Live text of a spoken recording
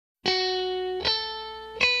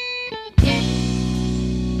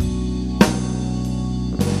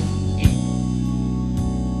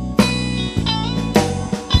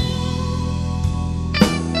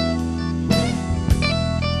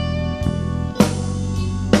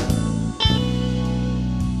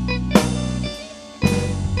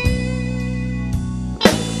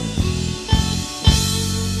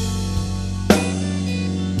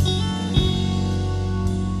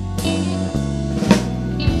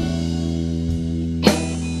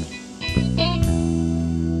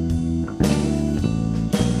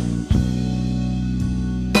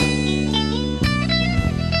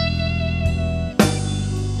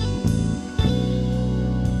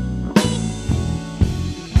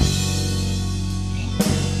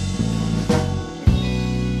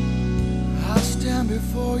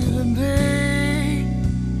for you today.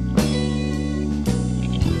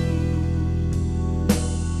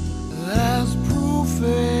 That's proof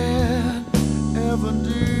and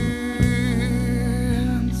evidence.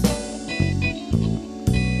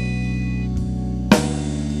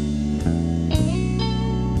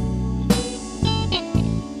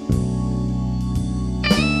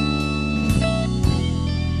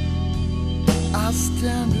 I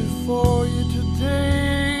stand before you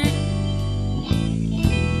today.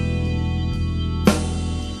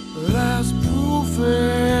 That's proof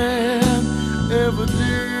and evidence.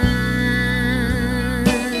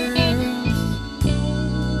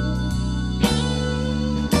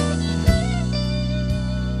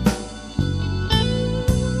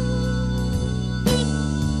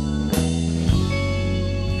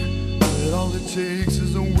 That all it takes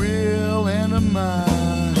is a will and a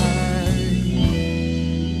mind,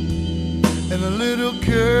 and a little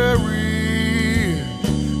courage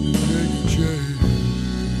to take a chance.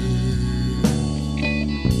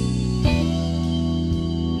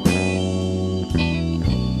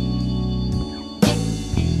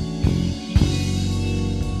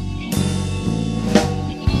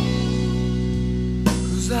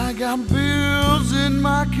 'Cause I got bills in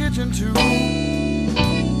my kitchen too,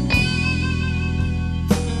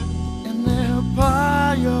 and they're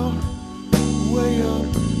piled way up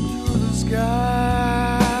to the sky.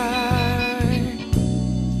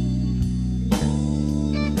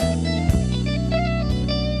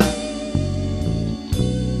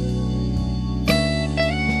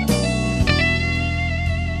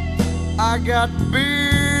 I got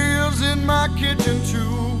bills in my kitchen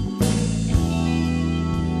too,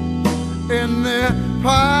 and they're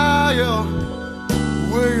piled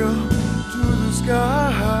way up to the sky.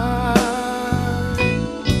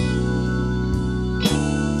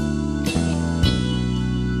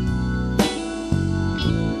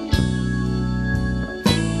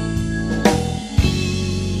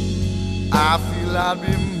 I feel I'd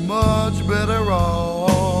be much better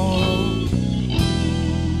off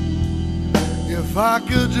if I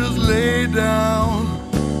could just lay down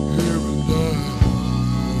here and die.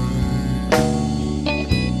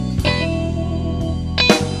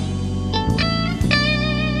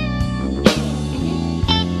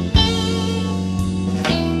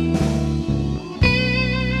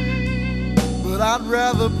 But I'd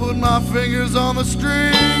rather put my fingers on the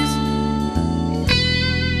strings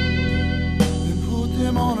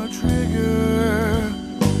on a trigger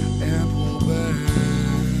and pull back.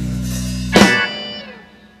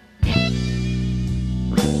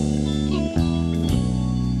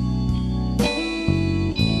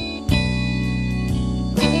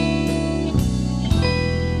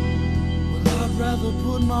 'Well, I'd rather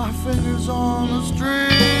put my fingers on a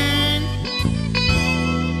string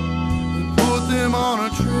than put them on a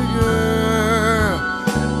trigger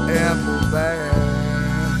and pull back.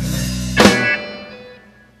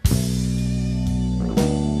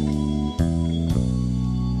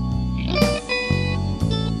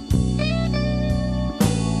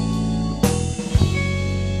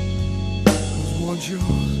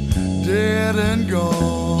 You're dead and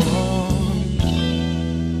gone.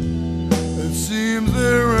 It seems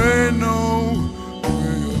there ain't no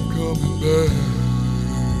way of coming back.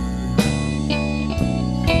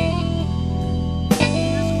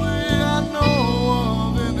 This way I know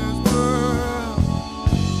of in this world.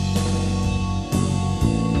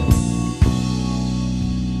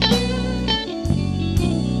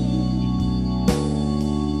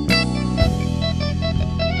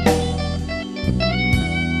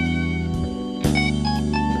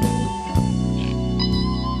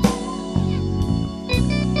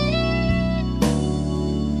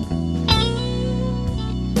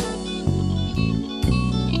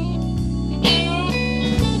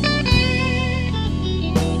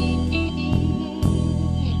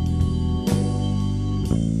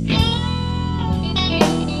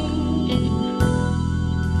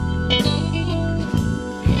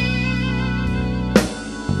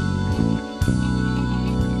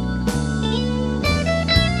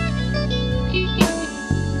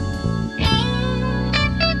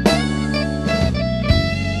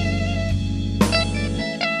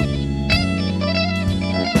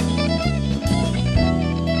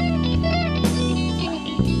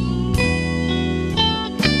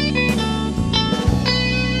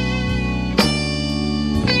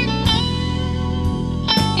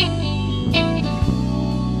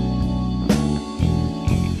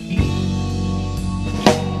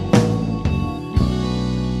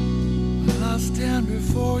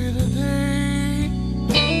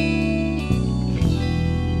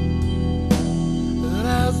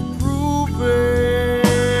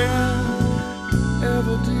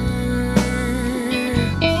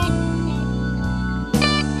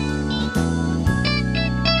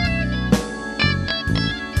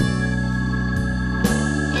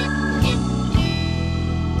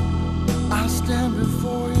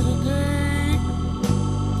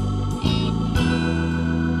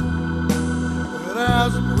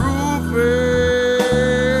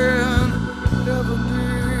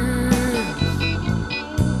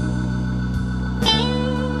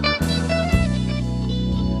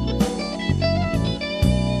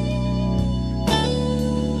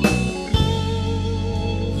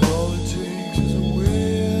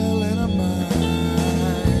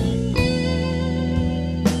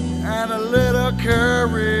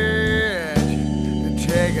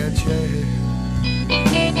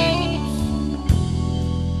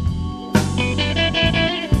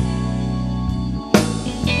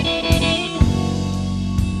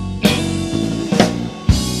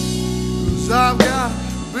 I've got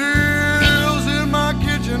bills in my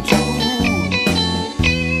kitchen too,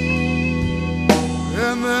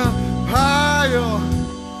 and they're higher,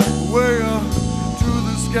 way up to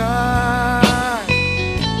the sky.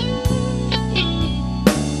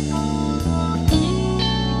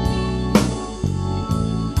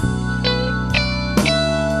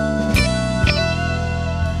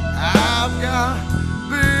 I've got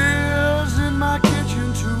bills in my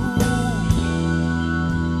kitchen too,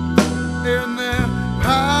 and they're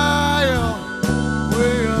higher,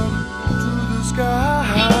 way up to the sky.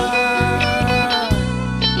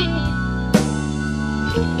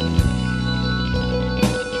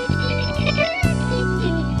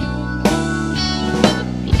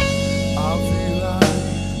 I feel like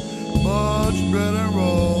much better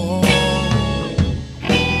off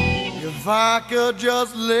if I could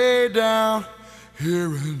just lay down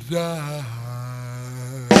here and die.